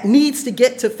that needs to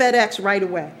get to FedEx right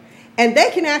away. And they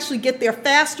can actually get there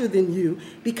faster than you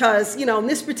because, in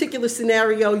this particular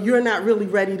scenario, you're not really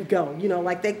ready to go.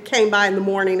 Like they came by in the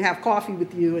morning and have coffee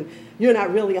with you, and you're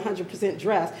not really 100%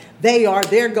 dressed.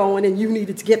 They're going, and you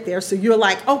needed to get there. So you're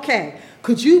like, okay,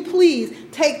 could you please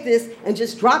take this and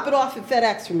just drop it off at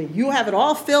FedEx for me? You have it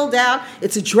all filled out.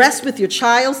 It's addressed with your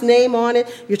child's name on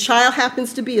it. Your child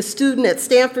happens to be a student at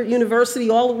Stanford University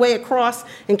all the way across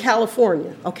in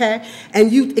California, okay?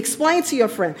 And you explain to your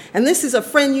friend, and this is a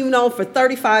friend you know for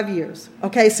 35 years,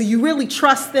 okay? So you really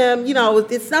trust them.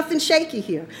 It's nothing shaky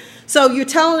here. So you're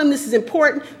telling them this is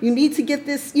important. You need to get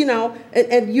this,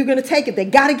 and you're going to take it. They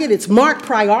got to get it. It's marked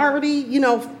priority,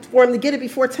 for them to get it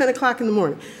before 10 o'clock in the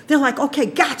morning. They're like, okay,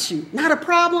 got you. Not a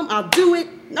problem. I'll do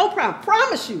it. No problem.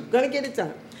 Promise you. Going to get it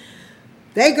done.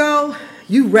 They go.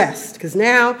 You rest because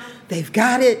now they've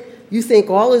got it. You think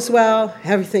all is well.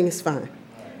 Everything is fine.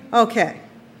 Okay.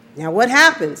 Now what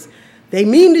happens? They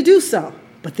mean to do so,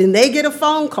 but then they get a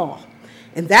phone call.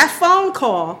 And that phone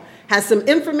call has some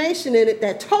information in it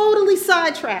that totally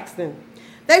sidetracks them.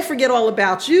 They forget all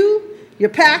about you, your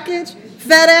package,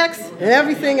 FedEx, and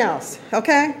everything else,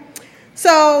 okay?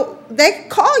 So they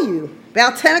call you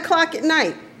about 10 o'clock at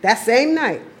night, that same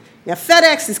night. Now,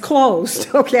 FedEx is closed,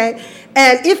 okay?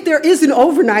 And if there is an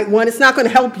overnight one, it's not going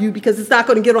to help you because it's not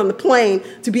going to get on the plane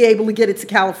to be able to get it to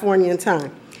California in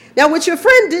time. Now, what your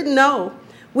friend didn't know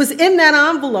was in that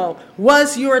envelope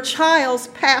was your child's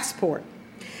passport.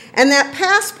 And that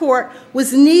passport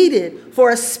was needed for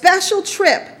a special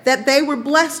trip that they were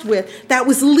blessed with that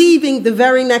was leaving the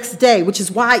very next day, which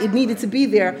is why it needed to be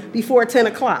there before 10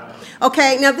 o'clock.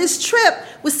 Okay, now this trip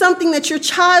was something that your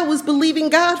child was believing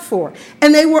God for.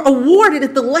 And they were awarded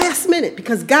at the last minute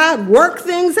because God worked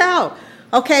things out,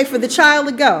 okay, for the child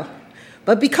to go.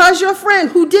 But because your friend,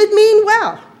 who did mean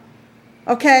well,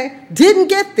 okay, didn't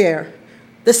get there,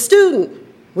 the student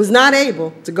was not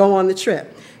able to go on the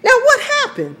trip. Now, what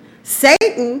happened?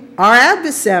 Satan, our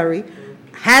adversary,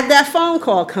 had that phone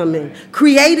call come in,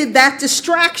 created that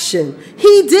distraction.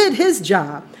 He did his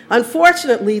job.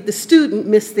 Unfortunately, the student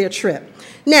missed their trip.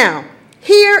 Now,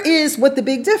 here is what the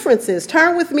big difference is.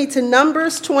 Turn with me to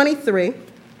Numbers 23,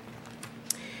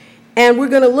 and we're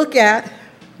going to look at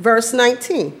verse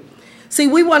 19. See,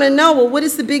 we want to know, well, what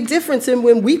is the big difference in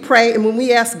when we pray and when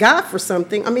we ask God for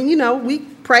something? I mean, you know, we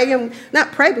pray and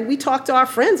not pray, but we talk to our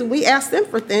friends and we ask them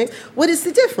for things. What is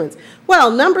the difference? Well,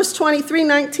 Numbers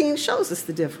 23:19 shows us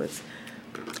the difference.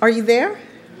 Are you there?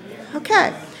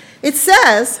 Okay. It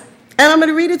says, and I'm going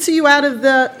to read it to you out of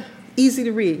the easy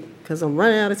to read because I'm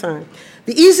running out of time.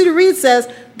 The easy to read says,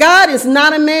 God is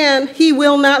not a man, he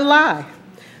will not lie.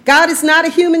 God is not a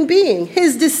human being.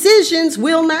 His decisions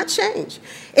will not change.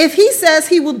 If he says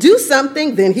he will do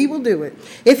something, then he will do it.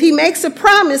 If he makes a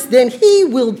promise, then he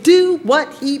will do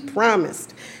what he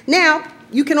promised. Now,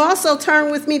 you can also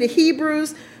turn with me to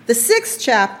Hebrews, the 6th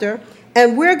chapter,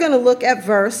 and we're going to look at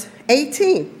verse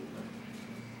 18.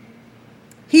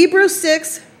 Hebrews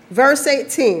 6, verse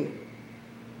 18.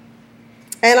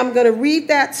 And I'm going to read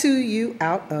that to you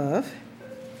out of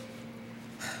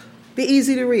the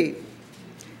easy to read.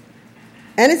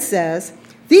 And it says,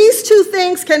 these two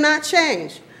things cannot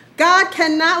change. God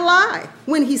cannot lie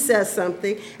when he says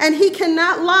something, and he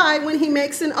cannot lie when he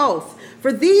makes an oath.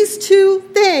 For these two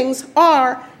things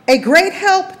are a great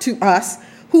help to us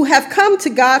who have come to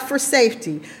God for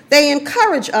safety. They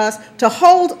encourage us to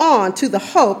hold on to the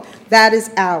hope that is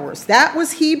ours. That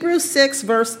was Hebrews 6,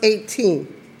 verse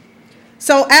 18.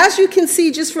 So as you can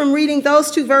see just from reading those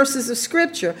two verses of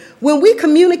Scripture, when we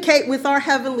communicate with our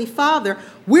Heavenly Father,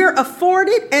 we're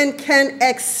afforded and can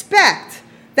expect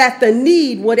that the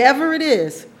need, whatever it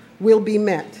is, will be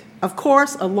met. Of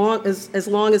course, as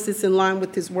long as it's in line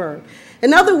with his word.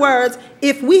 In other words,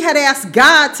 if we had asked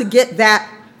God to get that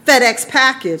FedEx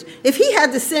package, if he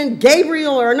had to send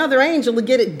Gabriel or another angel to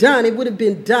get it done, it would have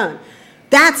been done.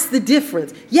 That's the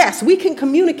difference. Yes, we can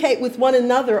communicate with one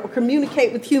another or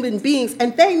communicate with human beings,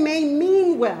 and they may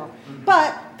mean well.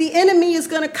 But the enemy is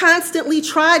going to constantly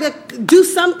try to do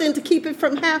something to keep it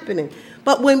from happening.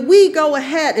 But when we go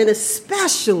ahead, and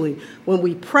especially when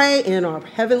we pray in our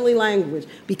heavenly language,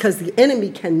 because the enemy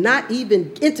cannot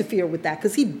even interfere with that,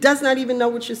 because he does not even know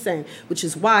what you're saying, which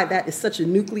is why that is such a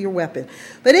nuclear weapon.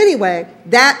 But anyway,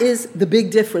 that is the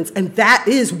big difference, and that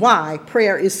is why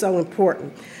prayer is so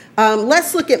important.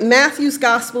 Let's look at Matthew's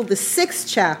Gospel, the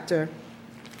 6th chapter,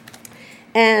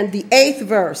 and the 8th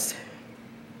verse.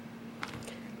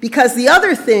 Because the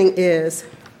other thing is,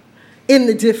 in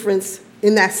the difference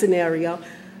in that scenario,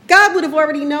 God would have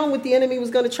already known what the enemy was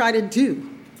going to try to do,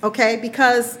 okay?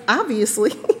 Because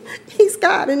obviously, he's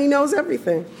God and he knows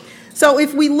everything. So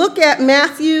if we look at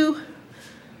Matthew,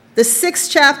 the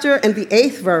 6th chapter and the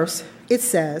 8th verse, it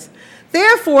says,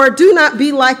 therefore, do not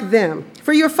be like them,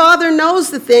 for your Father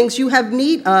knows the things you have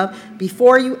need of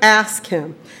before you ask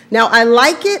him. Now, I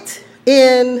like it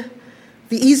in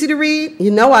the easy to read. You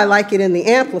know I like it in the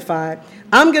Amplified.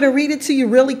 I'm going to read it to you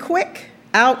really quick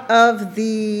out of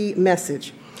the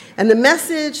Message. And the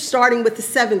Message, starting with the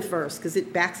 7th verse, because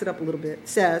it backs it up a little bit,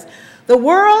 says, the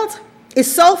world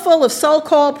is so full of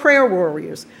so-called prayer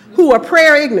warriors who are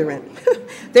prayer ignorant.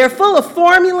 They're full of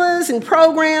formulas and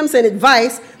programs and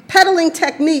advice, peddling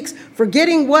techniques for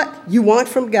getting what you want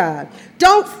from God.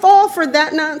 Don't fall for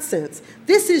that nonsense.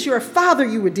 This is your Father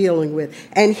you were dealing with,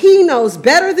 and he knows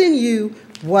better than you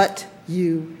what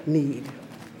you need.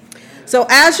 So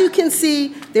as you can see,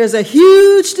 there's a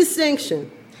huge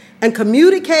distinction in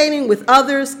communicating with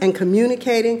others and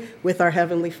communicating with our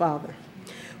Heavenly Father.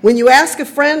 When you ask a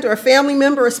friend or a family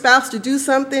member or a spouse to do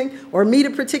something or meet a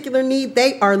particular need,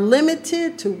 they are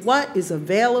limited to what is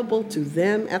available to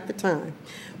them at the time.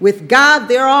 With God,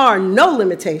 there are no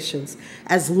limitations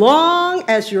as long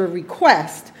as your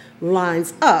request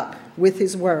lines up with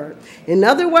his word. In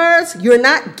other words, we're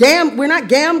not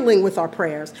gambling with our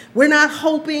prayers. We're not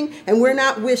hoping and we're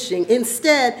not wishing.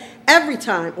 Instead, every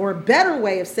time, or a better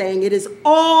way of saying it is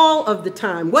all of the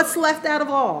time. What's left out of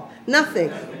all?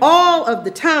 Nothing. All of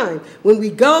the time. When we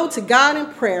go to God in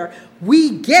prayer,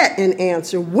 we get an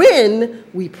answer when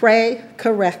we pray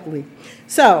correctly.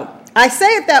 So I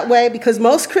say it that way because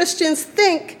most Christians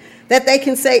think that they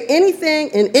can say anything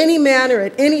in any manner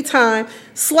at any time,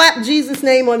 slap Jesus'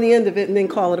 name on the end of it, and then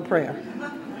call it a prayer.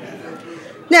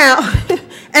 Now,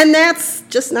 and that's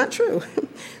just not true.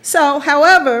 So,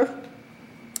 however,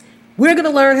 we're going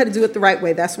to learn how to do it the right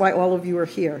way. That's why all of you are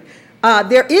here.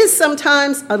 There is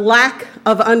sometimes a lack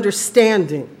of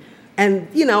understanding. And,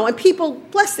 and people,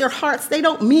 bless their hearts, they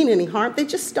don't mean any harm. They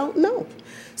just don't know.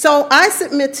 So I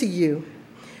submit to you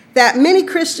that many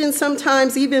Christians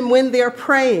sometimes, even when they're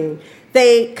praying,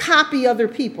 they copy other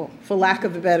people, for lack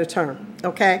of a better term,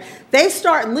 okay? They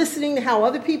start listening to how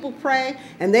other people pray,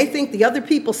 and they think the other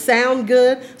people sound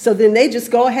good, so then they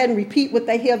just go ahead and repeat what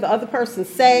they hear the other person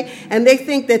say, and they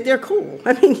think that they're cool.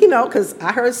 I mean, because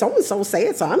I heard so-and-so say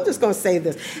it, so I'm just going to say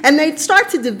this. And they start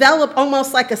to develop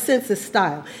almost like a sense of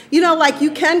style. Like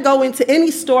you can go into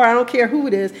any store, I don't care who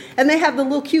it is, and they have the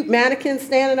little cute mannequins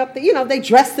standing up there. They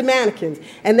dress the mannequins,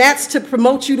 and that's to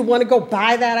promote you to want to go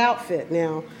buy that outfit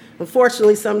now.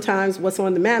 Unfortunately, sometimes what's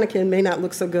on the mannequin may not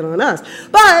look so good on us.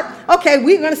 But, okay,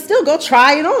 we're going to still go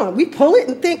try it on. We pull it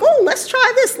and think, oh, let's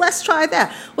try this, let's try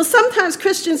that. Well, sometimes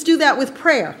Christians do that with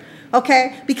prayer,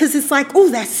 okay? Because it's like, oh,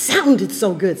 that sounded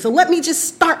so good, so let me just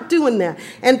start doing that.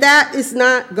 And that is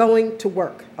not going to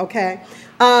work, okay?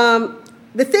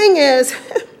 The thing is,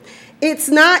 it's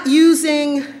not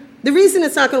using... The reason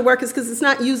it's not going to work is because it's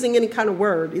not using any kind of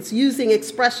word. It's using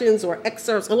expressions or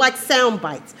excerpts or like sound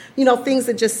bites, things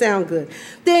that just sound good.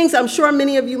 Things I'm sure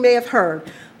many of you may have heard,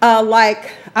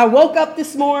 like I woke up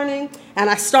this morning and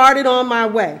I started on my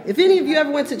way. If any of you ever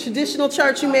went to traditional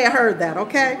church, you may have heard that,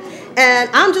 okay?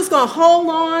 And I'm just going to hold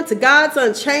on to God's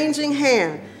unchanging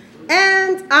hand.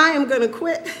 And I am going to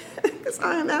quit because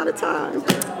I am out of time.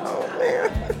 Oh,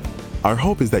 man. Our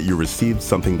hope is that you received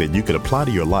something that you could apply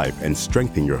to your life and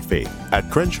strengthen your faith.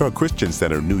 At Crenshaw Christian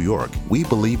Center, New York, we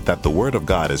believe that the Word of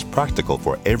God is practical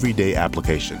for everyday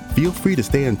application. Feel free to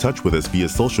stay in touch with us via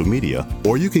social media,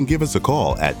 or you can give us a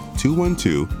call at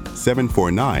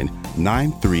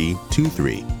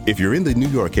 212-749-9323. If you're in the New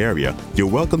York area, you're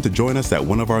welcome to join us at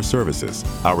one of our services.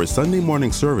 Our Sunday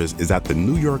morning service is at the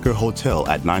New Yorker Hotel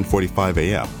at 9:45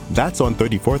 a.m. That's on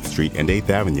 34th Street and 8th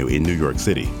Avenue in New York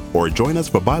City. Or join us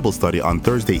for Bible study on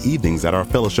Thursday evenings at our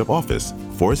fellowship office,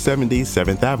 470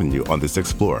 7th Avenue on the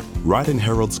 6th floor, right in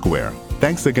Herald Square.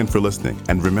 Thanks again for listening,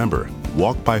 and remember,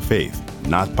 walk by faith,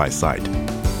 not by sight.